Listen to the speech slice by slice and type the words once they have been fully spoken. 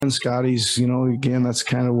And Scotty's, again, that's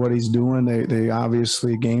kind of what he's doing. They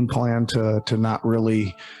obviously game plan to not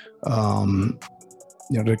really, to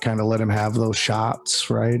kind of let him have those shots,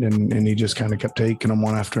 right? And he just kind of kept taking them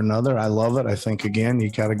one after another. I love it. I think, again, you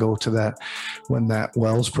got to go to that when that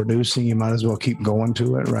well's producing, you might as well keep going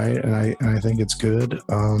to it, right? And I think it's good.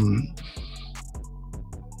 No,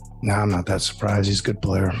 I'm not that surprised. He's a good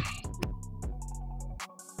player.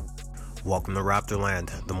 Welcome to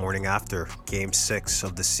Raptorland. The morning after Game 6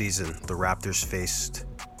 of the season, the Raptors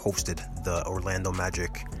hosted the Orlando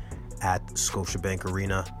Magic at Scotiabank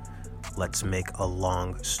Arena. Let's make a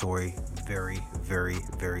long story very, very,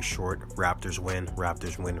 very short. Raptors win,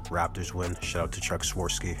 Raptors win, Raptors win. Shout out to Chuck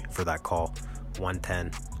Swirsky for that call.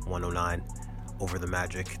 110-109 over the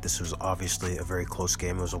Magic. This was obviously a very close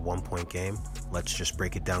game. It was a 1-point game. Let's just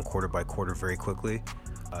break it down quarter by quarter very quickly.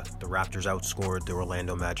 The Raptors outscored the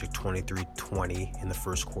Orlando Magic 23-20 in the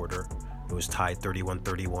first quarter. It was tied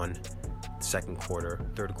 31-31 second quarter.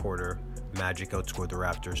 Third quarter, Magic outscored the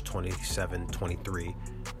Raptors 27-23.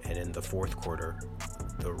 And in the fourth quarter,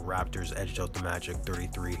 the Raptors edged out the Magic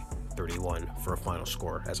 33-31 for a final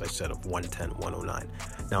score, as I said, of 110-109.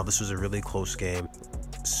 Now, this was a really close game,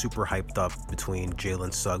 super hyped up between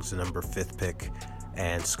Jalen Suggs, the number 5th pick,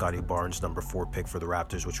 and Scotty Barnes, number 4 pick for the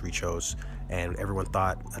Raptors, which we chose. And everyone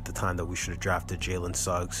thought at the time that we should have drafted Jalen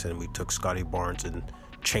Suggs, and we took Scotty Barnes and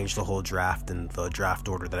changed the whole draft and the draft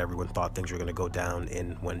order that everyone thought things were going to go down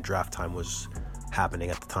in when draft time was happening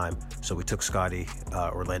at the time. So we took Scotty.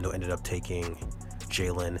 Orlando ended up taking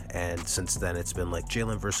Jalen, and since then it's been like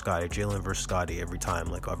Jalen versus Scotty every time.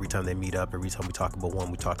 Like every time they meet up, every time we talk about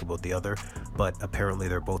one, we talk about the other. But apparently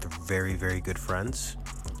they're both very, very good friends.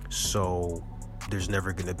 So there's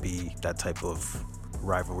never going to be that type of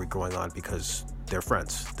rivalry going on because they're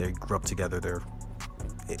friends. They grew up together. They're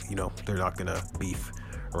not going to beef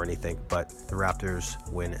or anything, but the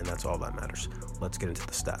Raptors win, and that's all that matters. Let's get into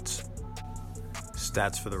the stats.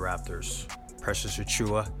 Stats for the Raptors. Precious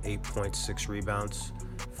Achiuwa, 8.6 rebounds.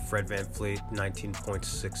 Fred VanVleet,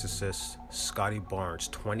 19.6 assists. Scotty Barnes,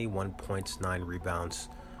 21 points, 9 rebounds.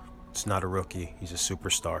 It's not a rookie. He's a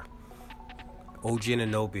superstar. OG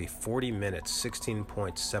Anunoby, 40 minutes, 16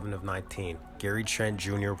 points, 7 of 19. Gary Trent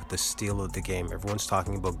Jr. with the steal of the game. Everyone's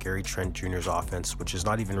talking about Gary Trent Jr.'s offense, which is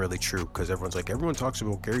not even really true because everyone talks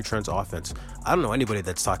about Gary Trent's offense. I don't know anybody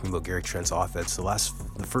that's talking about Gary Trent's offense.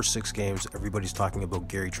 The first 6 games, everybody's talking about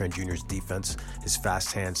Gary Trent Jr.'s defense, his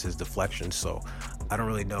fast hands, his deflections. So I don't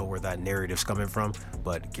really know where that narrative's coming from,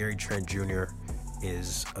 but Gary Trent Jr.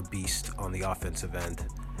 is a beast on the offensive end.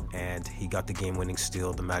 And he got the game-winning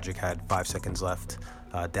steal. The Magic had 5 seconds left,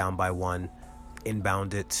 down by 1.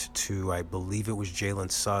 Inbound it to, I believe it was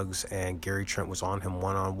Jalen Suggs, and Gary Trent was on him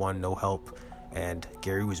one-on-one, no help. And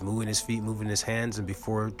Gary was moving his feet, moving his hands, and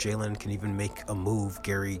before Jalen can even make a move,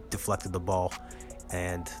 Gary deflected the ball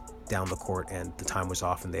and down the court, and the time was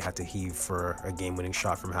off, and they had to heave for a game-winning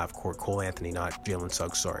shot from half court. Cole Anthony, not Jalen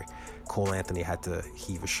Suggs, sorry. Cole Anthony had to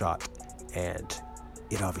heave a shot, and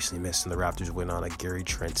it obviously missed, and the Raptors win on a Gary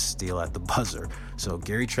Trent steal at the buzzer. So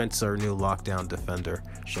Gary Trent's our new lockdown defender.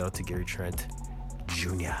 Shout out to Gary Trent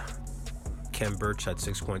Jr. Khem Birch had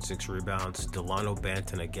 6.6 rebounds. Delano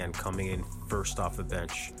Banton, again, coming in first off the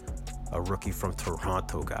bench. A rookie from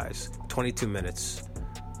Toronto, guys. 22 minutes,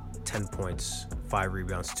 10 points, 5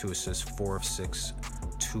 rebounds, 2 assists, 4 of 6,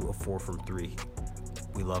 2 of 4 from 3.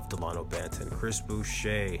 We love Delano Banton. Chris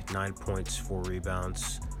Boucher, 9 points, 4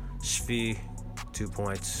 rebounds. Shvi, 2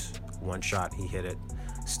 points, 1 shot, he hit it.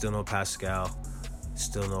 Still no Pascal,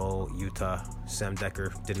 still no Utah. Sam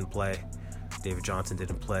Decker didn't play. David Johnson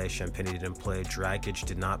didn't play. Champagnie didn't play. Dragic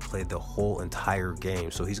did not play the whole entire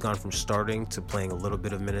game. So he's gone from starting to playing a little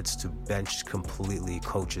bit of minutes to bench completely.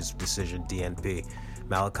 Coach's decision, DNP.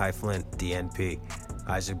 Malachi Flynn, DNP.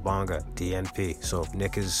 Isaac Bonga, DNP. So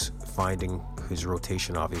Nick is finding his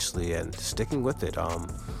rotation, obviously, and sticking with it.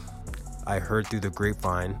 I heard through the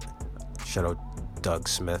grapevine, shout out Doug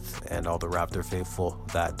Smith and all the Raptor faithful,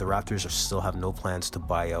 that the Raptors still have no plans to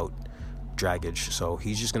buy out Dragic, so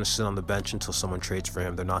he's just going to sit on the bench until someone trades for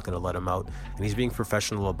him. They're not going to let him out, and he's being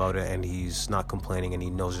professional about it, and he's not complaining, and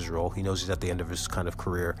he knows his role. He knows he's at the end of his kind of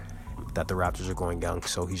career, that the Raptors are going young,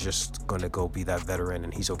 so he's just going to go be that veteran,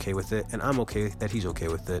 and he's okay with it, and I'm okay that he's okay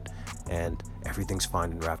with it, and everything's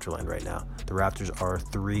fine in Raptorland right now. The Raptors are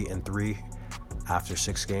 3-3 after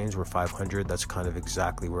 6 games. We're 500. That's kind of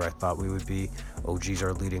exactly where I thought we would be. OG's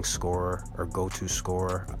our leading scorer, our go-to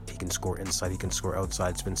scorer. He can score inside, he can score outside.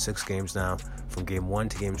 It's been 6 games now. From game 1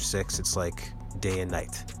 to game 6, it's like day and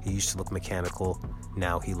night. He used to look mechanical.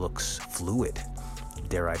 Now he looks fluid,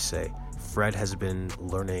 dare I say. Fred has been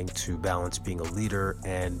learning to balance being a leader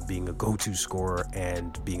and being a go-to scorer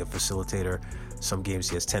and being a facilitator. Some games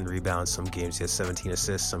he has 10 rebounds, some games he has 17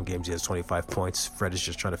 assists, some games he has 25 points. Fred is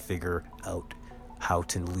just trying to figure out how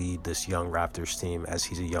to lead this young Raptors team, as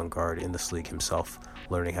he's a young guard in this league himself,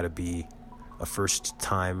 learning how to be a first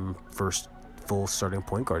full starting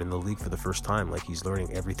point guard in the league for the first time. Like, he's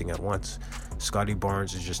learning everything at once. Scottie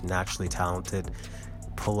Barnes is just naturally talented.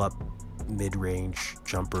 Pull-up mid-range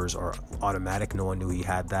jumpers are automatic. No one knew he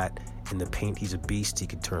had that. In the paint, he's a beast. He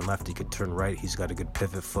could turn left, he could turn right. He's got a good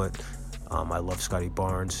pivot foot. I love Scottie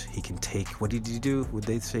Barnes. He can take, what did he do? What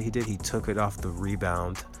they say he did? He took it off the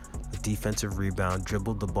rebound, the defensive rebound,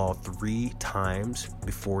 dribbled the ball 3 times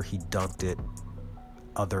before he dunked it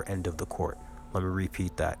other end of the court. Let me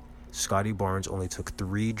repeat that. Scottie Barnes only took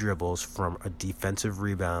 3 dribbles from a defensive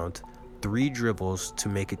rebound, 3 dribbles to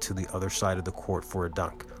make it to the other side of the court for a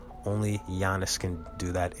dunk. Only Giannis can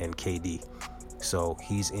do that, and KD. So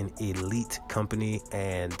he's in elite company,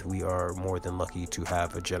 and we are more than lucky to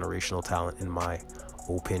have a generational talent, in my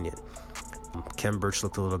opinion. Khem Birch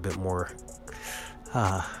looked a little bit more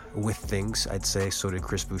with things, I'd say. So did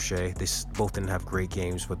Chris Boucher. They both didn't have great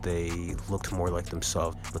games, but they looked more like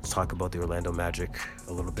themselves. Let's talk about the Orlando Magic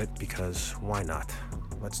a little bit, because why not?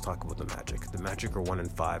 Let's talk about the Magic. The Magic are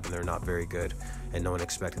 1-5, and they're not very good, and no one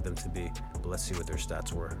expected them to be. But let's see what their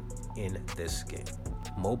stats were in this game.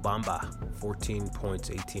 Mo Bamba, 14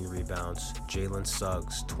 points, 18 rebounds. Jalen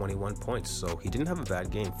Suggs, 21 points. So he didn't have a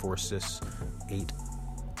bad game. 4 assists, 8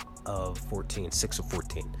 of 14, 6 of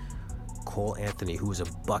 14. Cole Anthony, who is a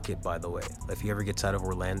bucket, by the way. If he ever gets out of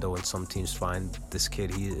Orlando and some teams find this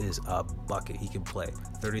kid, he is a bucket. He can play.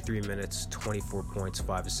 33 minutes, 24 points,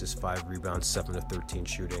 5 assists, 5 rebounds, 7 of 13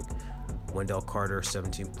 shooting. Wendell Carter,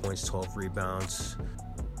 17 points, 12 rebounds.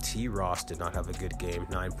 T. Ross did not have a good game.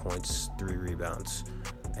 9 points, 3 rebounds.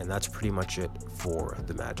 And that's pretty much it for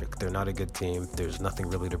the Magic. They're not a good team. There's nothing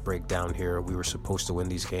really to break down here. We were supposed to win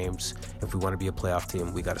these games. If we want to be a playoff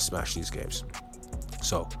team, we got to smash these games.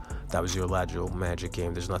 So that was your Orlando Magic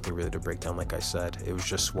game. There's nothing really to break down, like I said. It was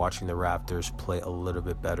just watching the Raptors play a little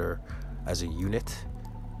bit better as a unit.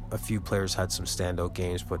 A few players had some standout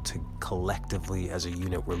games, but collectively as a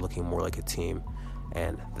unit, we're looking more like a team.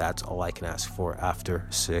 And that's all I can ask for after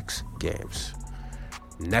 6 games.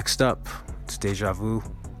 Next up, it's Deja Vu.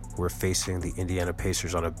 We're facing the Indiana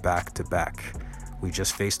Pacers on a back-to-back. We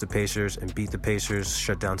just faced the Pacers and beat the Pacers,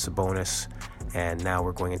 shut down Sabonis, and now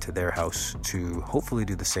we're going into their house to hopefully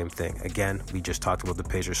do the same thing. Again, we just talked about the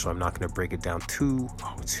Pacers, so I'm not going to break it down too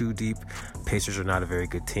deep. Pacers are not a very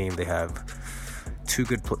good team. They have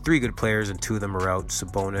 3 good players, and 2 of them are out.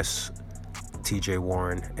 Sabonis, TJ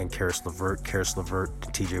Warren, and Karis LeVert. Karis LeVert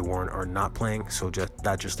and TJ Warren are not playing, so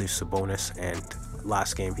that just leaves Sabonis, and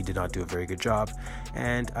last game he did not do a very good job,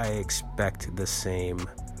 and I expect the same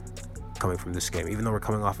coming from this game. Even though we're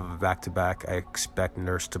coming off of a back-to-back, I expect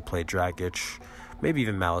Nurse to play Dragic, maybe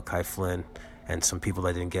even Malachi Flynn, and some people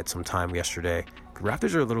that didn't get some time yesterday. The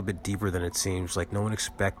Raptors are a little bit deeper than it seems. Like, no one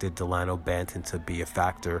expected Delano Banton to be a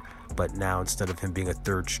factor, but now instead of him being a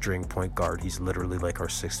 3rd-string point guard, he's literally like our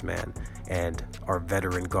 6th man, and our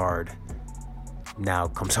veteran guard now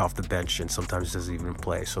comes off the bench and sometimes doesn't even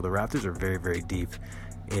play. So the Raptors are very, very deep.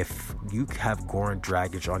 If you have Goran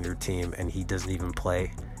Dragic on your team and he doesn't even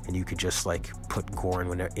play, and you could just put Goran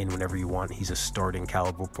whenever you want, he's a starting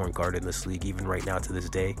caliber point guard in this league. Even right now to this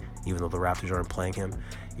day, even though the Raptors aren't playing him,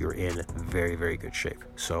 you're in very, very good shape.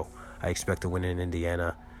 So I expect to win in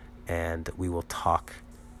Indiana, and we will talk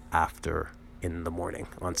after in the morning,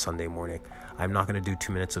 on Sunday morning. I'm not going to do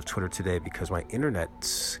 2 minutes of Twitter today because my internet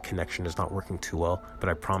connection is not working too well, but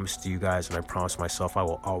I promised you guys, and I promised myself, I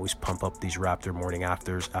will always pump up these Raptor morning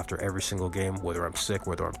afters after every single game, whether I'm sick,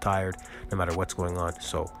 whether I'm tired, no matter what's going on.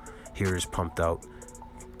 So here's pumped out.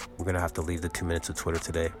 We're going to have to leave the 2 minutes of Twitter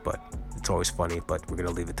today, but it's always funny, but we're going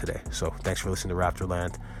to leave it today. So thanks for listening to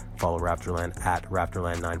Raptorland. Follow Raptorland at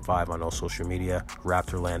Raptorland95 on all social media,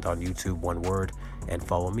 Raptorland on YouTube, one word, and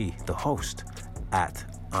follow me, the host, at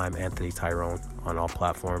I'm Anthony Tyrone on all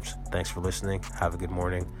platforms. Thanks for listening. Have a good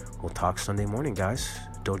morning. We'll talk Sunday morning, guys.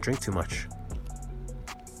 Don't drink too much.